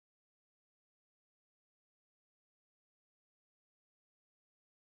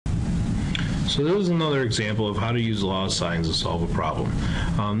So this is another example of how to use law of signs to solve a problem.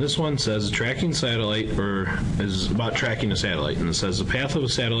 This one says a tracking satellite, or is about tracking a satellite, and it says the path of a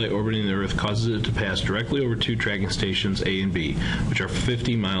satellite orbiting the Earth causes it to pass directly over two tracking stations A and B, which are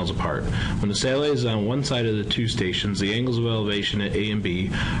 50 miles apart. When the satellite is on one side of the two stations, the angles of elevation at A and B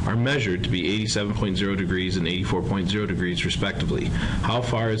are measured to be 87.0 degrees and 84.0 degrees respectively. How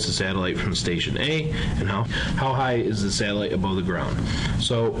far is the satellite from station A, and how high is the satellite above the ground?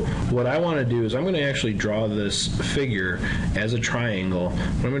 So what I want to do is I'm going to actually draw this figure as a triangle,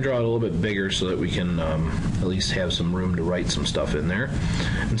 but I'm going to draw it a little bit bigger so that we can at least have some room to write some stuff in there.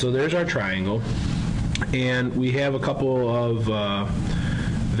 And so there's our triangle, and we have a couple of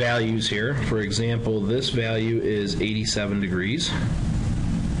values here. For example, this value is 87 degrees.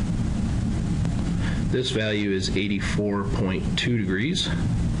 This value is 84.2 degrees.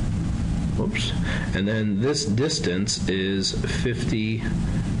 Whoops. And then this distance is 50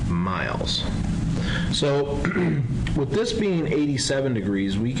 miles. So with this being 87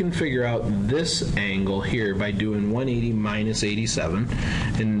 degrees, we can figure out this angle here by doing 180 minus 87,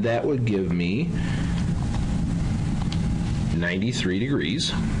 and that would give me 93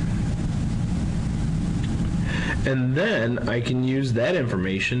 degrees. And then I can use that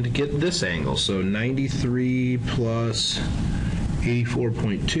information to get this angle. So 93 plus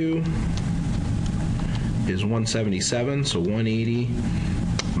 84.2 is 177, so 180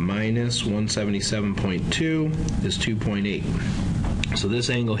 minus 177.2 is 2.8. So this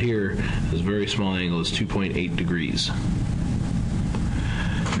angle here, this very small angle, is 2.8 degrees.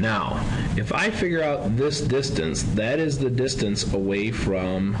 Now, if I figure out this distance, that is the distance away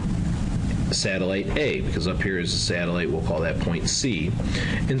from satellite A, because up here is a satellite, we'll call that point C.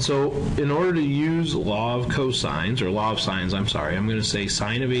 And so in order to use law of cosines, or law of sines, I'm sorry, I'm going to say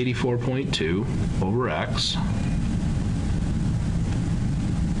sine of 84.2 over x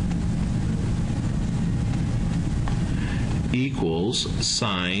equals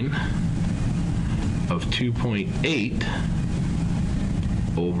sine of 2.8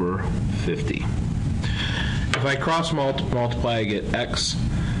 over 50. If I cross multiply, I get x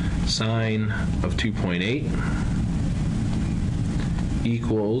sine of 2.8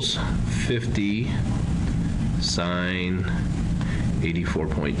 equals 50 sine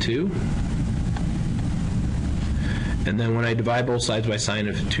 84.2. And then when I divide both sides by sine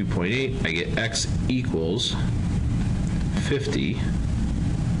of 2.8, I get x equals 50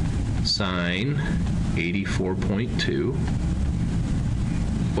 sine 84.2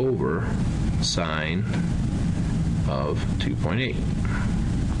 over sine of 2.8.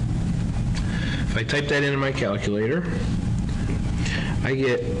 If I type that into my calculator, I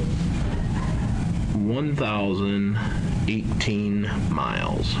get 1,018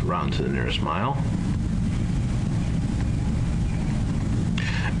 miles, round to the nearest mile.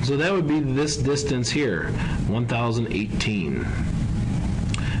 So that would be this distance here, 1,018.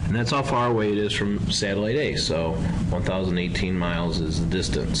 And that's how far away it is from satellite A, so 1,018 miles is the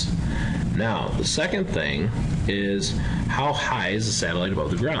distance. Now, the second thing is, how high is the satellite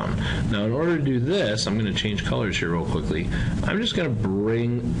above the ground? Now, in order to do this, I'm going to change colors here real quickly. I'm just going to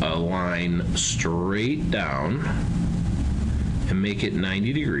bring a line straight down and make it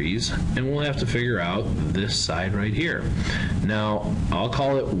 90 degrees, and we'll have to figure out this side right here. Now, I'll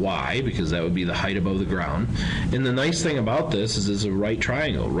call it y, because that would be the height above the ground. And the nice thing about this is it's a right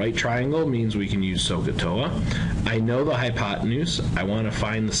triangle. Right triangle means we can use SOHCAHTOA. I know the hypotenuse. I want to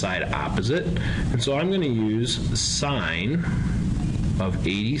find the side opposite. And so I'm going to use sine of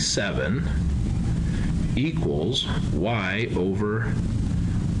 87 equals y over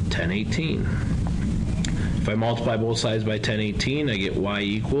 1018. If I multiply both sides by 1018, I get y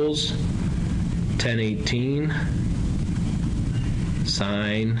equals 1018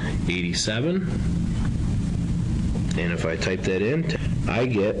 sine 87. And if I type that in, I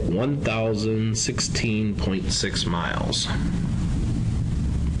get 1,016.6 miles.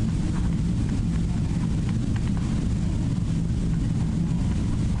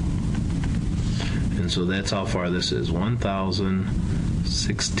 And so that's how far this is,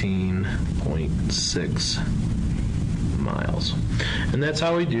 1,016.6 miles. And that's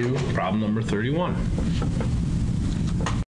how we do problem number 31.